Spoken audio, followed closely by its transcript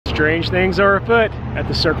strange things are afoot at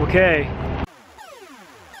the Circle K.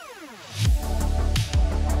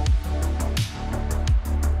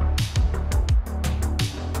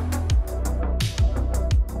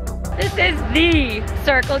 This is the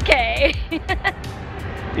Circle K.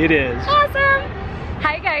 It is. Awesome.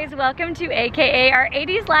 Hi guys, welcome to AKA Our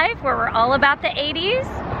 80s Life, where we're all about the 80s.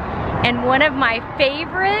 And one of my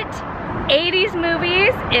favorite 80s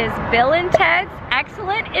movies is Bill and Ted's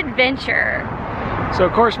Excellent Adventure. So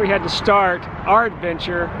of course we had to start our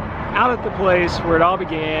adventure out at the place where it all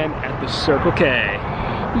began, at the Circle K.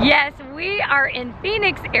 Yes, we are in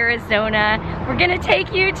Phoenix, Arizona. We're gonna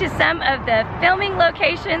take you to some of the filming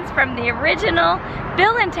locations from the original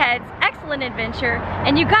Bill and Ted's Excellent Adventure.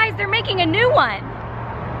 And you guys, they're making a new one.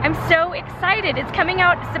 I'm so excited. It's coming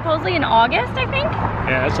out supposedly in August, I think.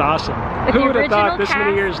 Yeah, that's awesome. With Who would have thought this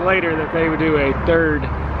many years later that they would do a third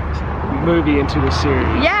movie into the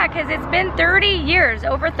series? Yeah, because it's been 30 years,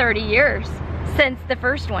 over 30 years since the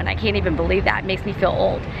first one. I can't even believe that. It makes me feel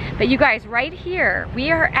old. But you guys, right here,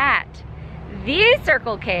 we are at the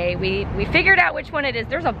Circle K. We figured out which one it is.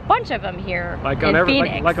 There's a bunch of them here in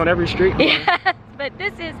Phoenix. Like on every street. Yes, but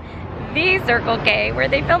this is the Circle K where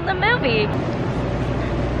they filmed the movie.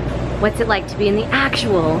 What's it like to be in the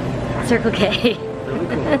actual Circle K? Really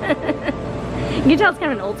cool. You can tell it's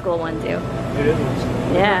kind of an old school one too. It is old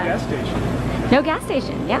school. Yeah. No gas station. No gas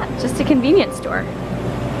station, yeah, just a convenience store.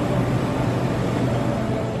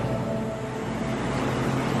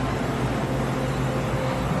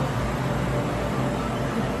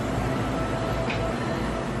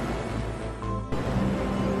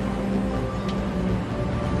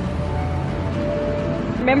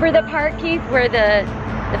 Remember the part, Keith, where the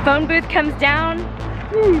phone booth comes down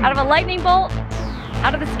out of a lightning bolt,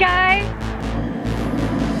 out of the sky?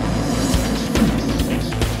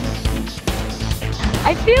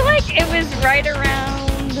 I feel like it was right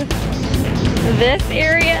around this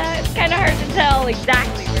area. It's kind of hard to tell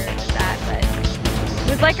exactly where it was at, but it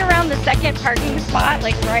was like around the second parking spot,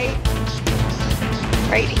 like right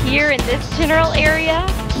here in this general area.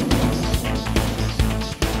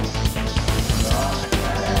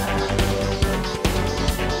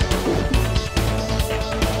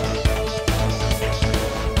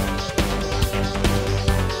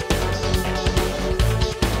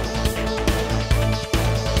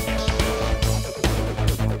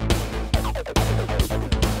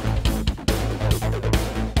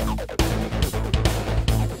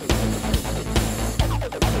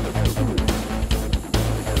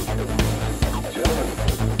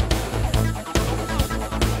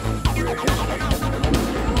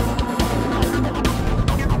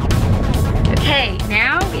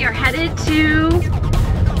 Now we are headed to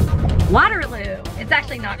Waterloo. It's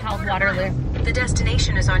actually not called Waterloo. The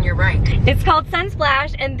destination is on your right. It's called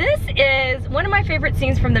Sunsplash, and this is one of my favorite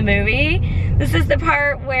scenes from the movie. This is the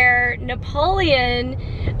part where Napoleon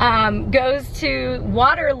goes to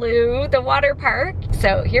Waterloo, the water park.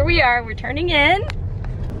 So here we are, we're turning in.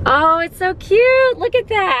 Oh, it's so cute, look at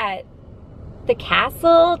that. The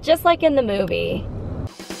castle, just like in the movie.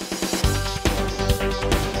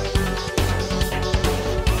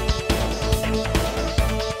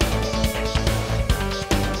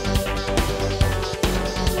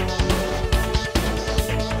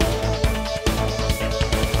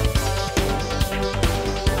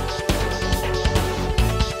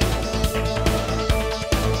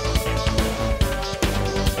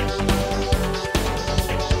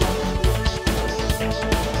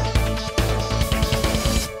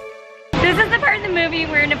 This is the part in the movie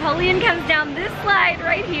where Napoleon comes down this slide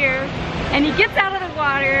right here, and he gets out of the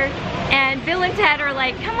water, and Bill and Ted are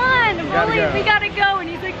like, come on, Napoleon, we gotta go. And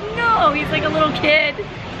he's like, no, he's like a little kid.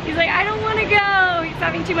 He's like, I don't wanna go. He's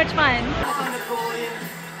having too much fun. Come on, Napoleon.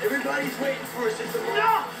 Everybody's waiting for us at the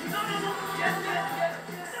no!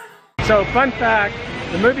 So fun fact,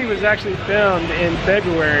 the movie was actually filmed in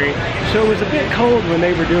February, so it was a bit cold when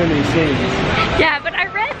they were doing these scenes. Yeah, but I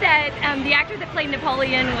read that the actor that played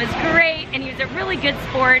Napoleon was great, and he was a really good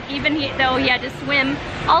sport, even though he had to swim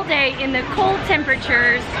all day in the cold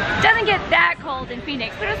temperatures. It doesn't get that cold in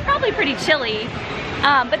Phoenix, but it was probably pretty chilly.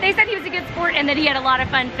 But they said he was a good sport and that he had a lot of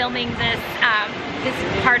fun filming this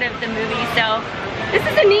part of the movie. So this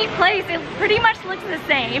is a neat place. It pretty much looks the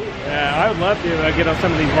same. Yeah, I would love to get on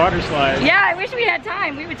some of these water slides. Yeah, I wish we had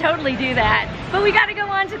time. We would totally do that. But we got to go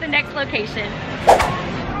on to the next location.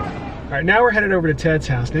 All right, now we're headed over to Ted's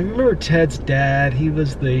house. Now, remember Ted's dad? He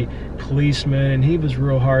was the policeman, and he was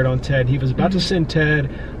real hard on Ted. He was about to send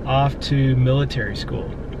Ted off to military school.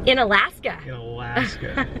 In Alaska. In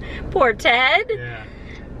Alaska. Poor Ted. Yeah.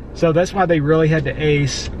 So that's why they really had to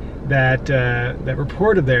ace that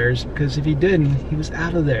report of theirs, because if he didn't, he was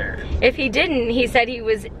out of there. If he didn't, he said he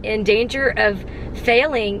was in danger of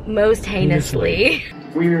failing most heinously.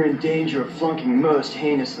 We're in danger of flunking most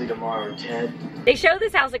heinously tomorrow, Ted. They show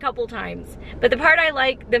this house a couple times, but the part I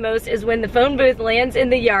like the most is when the phone booth lands in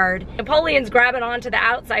the yard. Napoleon's grabbing onto the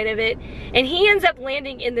outside of it, and he ends up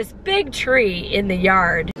landing in this big tree in the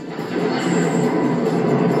yard.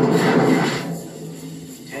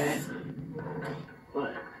 Ted,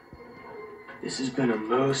 what? This has been a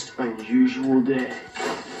most unusual day.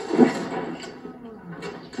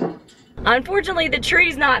 Unfortunately, the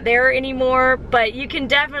tree's not there anymore, but you can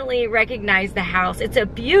definitely recognize the house. It's a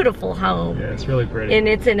beautiful home. Yeah, it's really pretty. And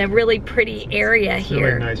it's in a really pretty area it's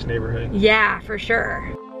here. Really nice neighborhood. Yeah, for sure.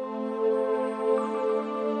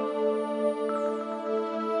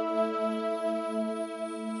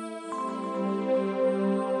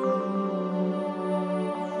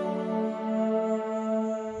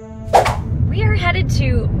 We are headed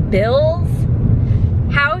to Bill's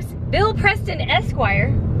house, Bill Preston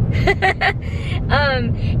Esquire.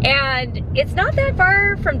 And it's not that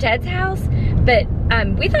far from Ted's house, but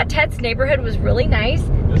we thought Ted's neighborhood was really nice.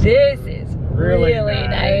 This is really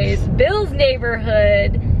nice. Bill's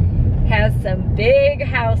neighborhood has some big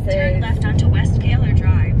houses. Turn left onto West Kaler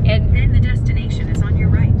Drive, and then the destination is on your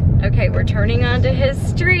right. Okay, we're turning onto his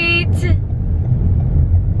street.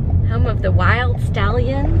 Home of the Wild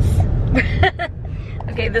Stallions.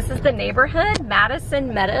 Okay, this is the neighborhood,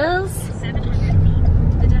 Madison Meadows. 700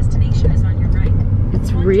 feet. The destination is on your right.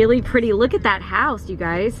 It's really pretty. Look at that house, you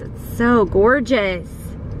guys. It's so gorgeous.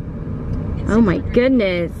 Oh my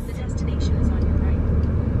goodness. The destination is on your right.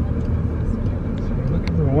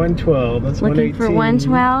 Looking for 112. That's Looking 118. for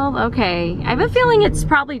 112? Okay. I have a feeling it's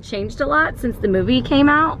probably changed a lot since the movie came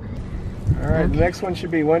out. All right, the next one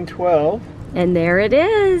should be 112. And there it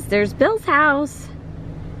is. There's Bill's house.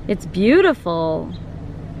 It's beautiful.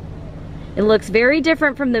 It looks very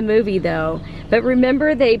different from the movie though. But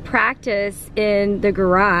remember, they practice in the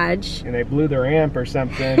garage. And they blew their amp or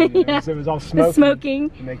something. Yeah. So it was all smoking.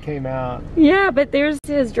 Smoking. And they came out. Yeah, but there's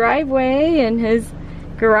his driveway and his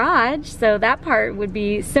garage. So that part would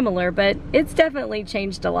be similar, but it's definitely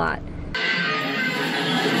changed a lot.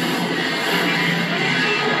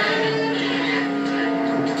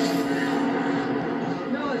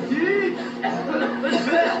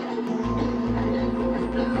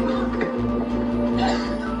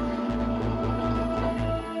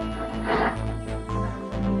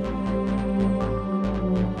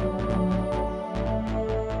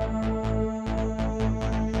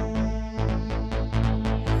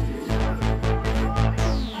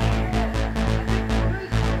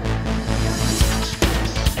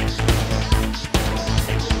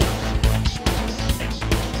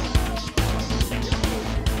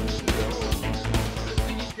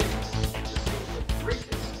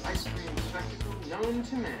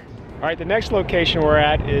 All right, the next location we're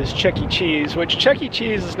at is Chuck E. Cheese, which Chuck E.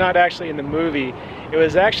 Cheese is not actually in the movie. It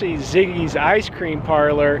was actually Ziggy's ice cream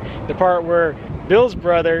parlor, the part where Bill's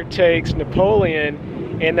brother takes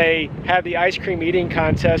Napoleon and they have the ice cream eating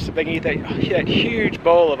contest so they can eat that huge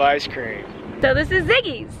bowl of ice cream. So this is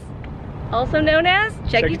Ziggy's, also known as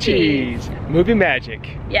Chuck E. Cheese. Movie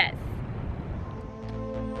magic. Yes.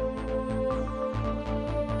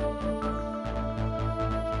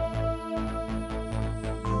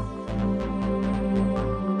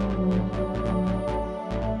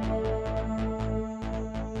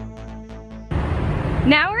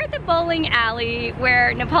 Now we're at the bowling alley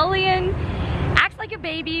where Napoleon acts like a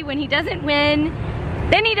baby when he doesn't win,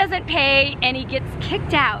 then he doesn't pay, and he gets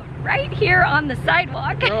kicked out right here on the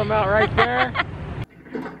sidewalk. Throw him out right there.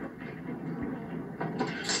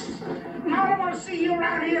 I don't want to see you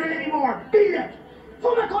around here anymore. Beat it.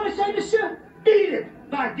 What am I going to say, monsieur? Beat it,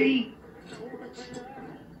 my D.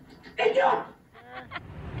 Enjoy.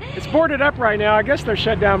 It's boarded up right now. I guess they're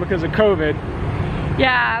shut down because of COVID.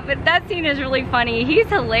 Yeah, but that scene is really funny. He's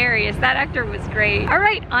hilarious. That actor was great. All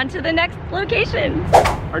right, on to the next location.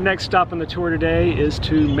 Our next stop on the tour today is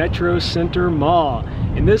to Metrocenter Mall.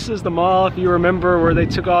 And this is the mall, if you remember, where they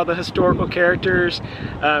took all the historical characters.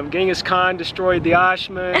 Genghis Khan destroyed the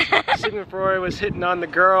Ashman. Sigmund Freud was hitting on the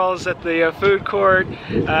girls at the food court.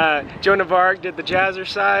 Joan of Arc did the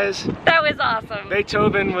jazzercise. That was awesome.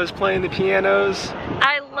 Beethoven was playing the pianos.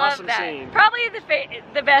 I love Awesome that. scene. Probably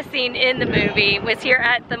the best scene in the movie was here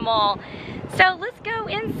at the mall. So let's go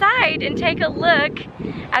inside and take a look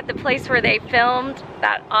at the place where they filmed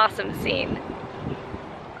that awesome scene.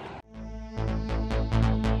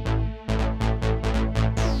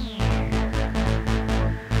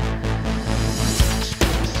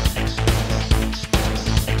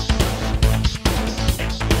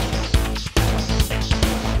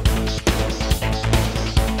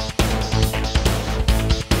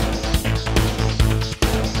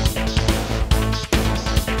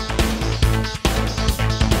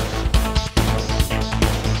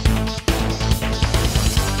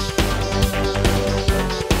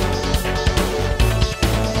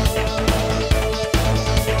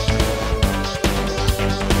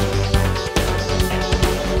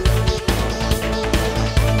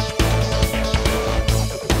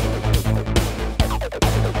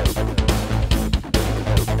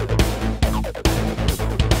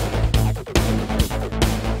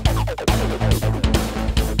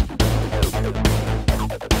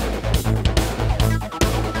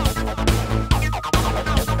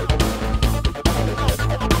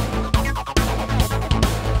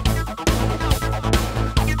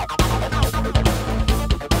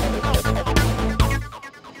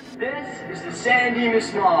 San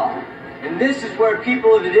Dimas Mall, and this is where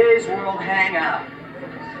people of today's world hang out.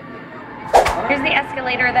 Here's the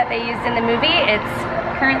escalator that they used in the movie. It's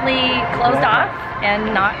currently closed off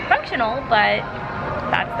and not functional, but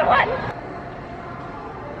that's the one.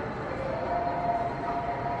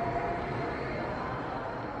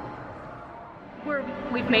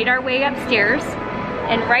 We've made our way upstairs,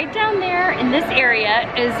 and right down there in this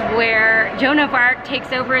area is where Joan of Arc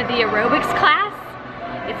takes over the aerobics class.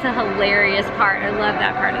 It's a hilarious part. I love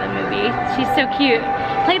that part of the movie. She's so cute.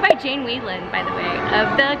 Played by Jane Whelan, by the way,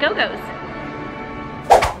 of the Go-Go's.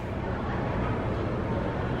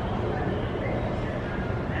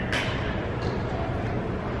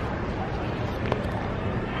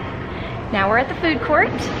 Now we're at the food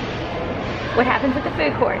court. What happens at the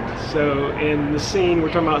food court? So in the scene we're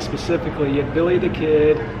talking about specifically, you had Billy the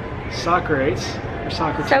Kid, Socrates, and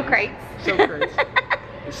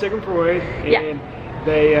Sigmund Freud, and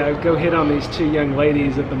they go hit on these two young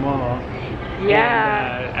ladies at the mall.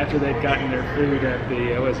 Yeah. And, after they'd gotten their food at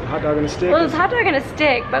the, was it hot dog on a stick? Well, it was hot dog on a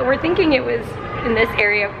stick, but we're thinking it was in this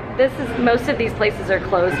area. Most of these places are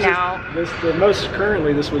closed now.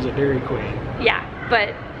 Currently this was a Dairy Queen. Yeah,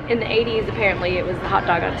 but in the 80s apparently it was the hot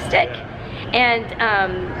dog on a stick. Yeah.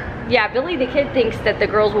 And yeah, Billy the Kid thinks that the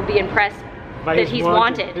girls will be impressed that he's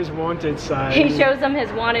wanted. His wanted sign. He shows them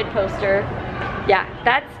his wanted poster. Yeah,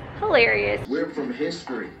 that's hilarious. We're from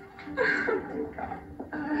history.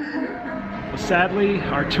 Well, sadly,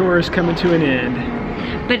 our tour is coming to an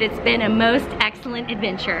end. But it's been a most excellent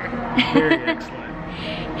adventure. Very excellent.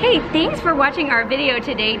 Hey, thanks for watching our video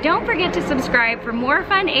today. Don't forget to subscribe for more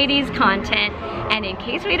fun 80s content. And in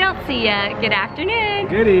case we don't see ya, good afternoon.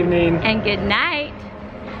 Good evening. And good night.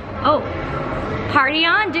 Oh, party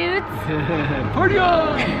on, dudes. Party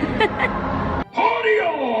on! Party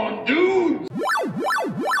on, dude!